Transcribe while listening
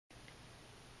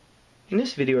In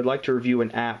this video, I'd like to review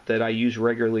an app that I use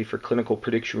regularly for clinical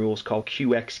prediction rules called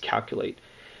QxCalculate.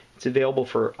 It's available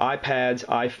for iPads,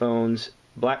 iPhones,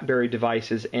 Blackberry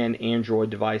devices, and Android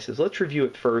devices. Let's review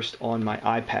it first on my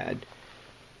iPad.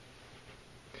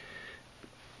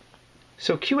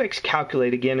 So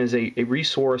QxCalculate, again, is a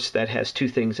resource that has two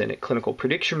things in it: clinical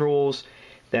prediction rules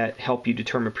that help you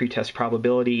determine pretest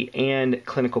probability, and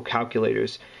clinical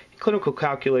calculators. Clinical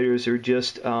calculators are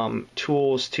just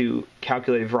tools to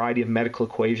calculate a variety of medical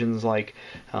equations like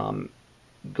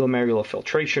glomerular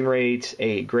filtration rates,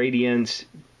 AA gradients,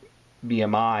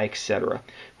 BMI, etc.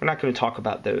 We're not going to talk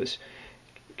about those.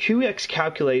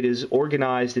 QxCalculate is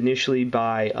organized initially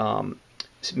by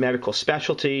medical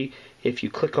specialty. If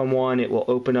you click on one, it will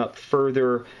open up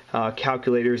further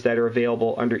calculators that are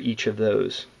available under each of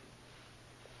those.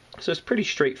 So it's pretty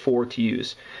straightforward to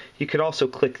use. You could also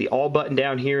click the All button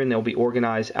down here and they'll be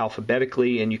organized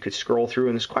alphabetically, and you could scroll through,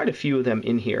 and there's quite a few of them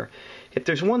in here. If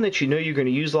there's one that you know you're going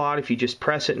to use a lot, if you just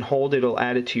press it and hold it, it'll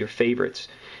add it to your favorites.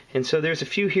 And so there's a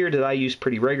few here that I use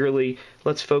pretty regularly.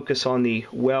 Let's focus on the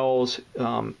Wells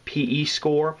PE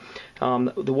score.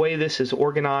 The way this is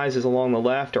organized is along the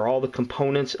left are all the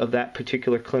components of that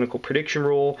particular clinical prediction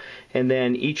rule, and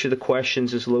then each of the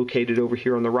questions is located over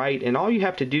here on the right. And all you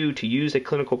have to do to use a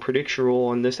clinical prediction rule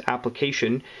on this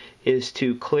application is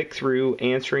to click through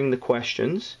answering the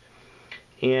questions,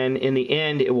 and in the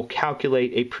end it will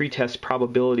calculate a pretest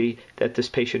probability that this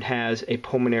patient has a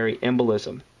pulmonary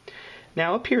embolism.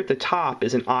 Now up here at the top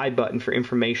is an I button for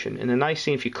information, and the nice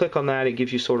thing, if you click on that, it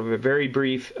gives you sort of a very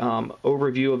brief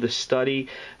overview of the study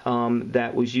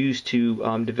that was used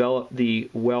to develop the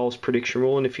Wells prediction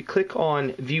rule. And if you click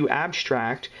on View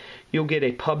Abstract, you'll get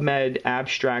a PubMed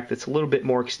abstract that's a little bit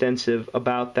more extensive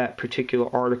about that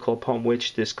particular article upon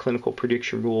which this clinical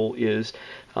prediction rule is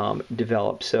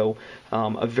developed. So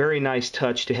a very nice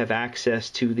touch to have access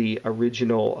to the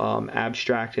original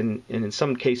abstract, and in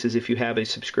some cases if you have a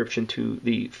subscription to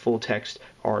the full text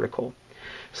article.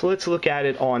 So let's look at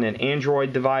it on an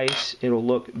Android device. It'll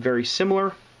look very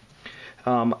similar.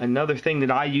 Another thing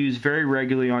that I use very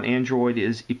regularly on Android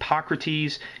is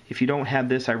Hippocrates. If you don't have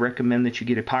this, I recommend that you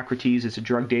get Hippocrates. It's a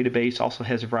drug database, also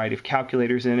has a variety of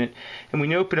calculators in it. And when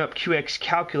you open up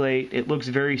QxCalculate, it looks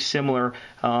very similar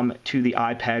to the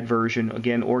iPad version.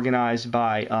 Again, organized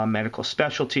by medical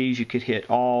specialties. You could hit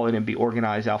all and it'd be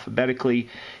organized alphabetically.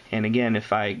 And again,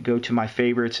 if I go to my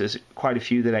favorites, there's quite a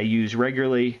few that I use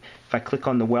regularly. If I click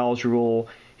on the Wells rule,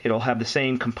 it'll have the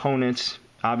same components,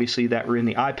 obviously, that were in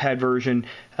the iPad version,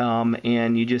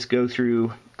 and you just go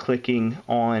through clicking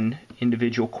on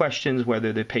individual questions,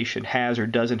 whether the patient has or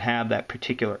doesn't have that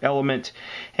particular element,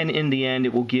 and in the end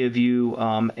it will give you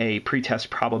a pretest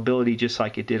probability just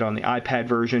like it did on the iPad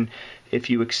version. If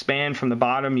you expand from the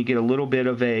bottom, you get a little bit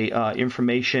of a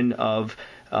information of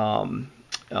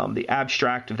the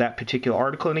abstract of that particular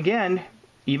article, and again,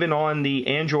 even on the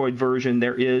Android version,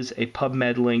 there is a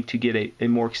PubMed link to get a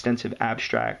more extensive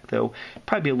abstract, though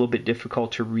probably a little bit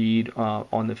difficult to read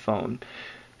on the phone.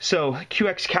 So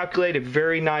QxCalculate, a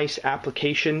very nice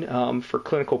application for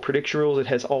clinical prediction rules. It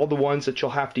has all the ones that you'll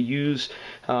have to use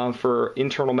for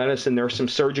internal medicine. There are some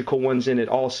surgical ones in it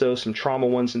also, some trauma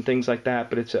ones and things like that,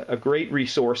 but it's a great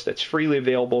resource that's freely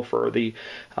available for the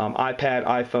iPad,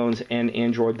 iPhones, and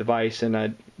Android device, and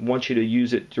I want you to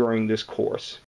use it during this course.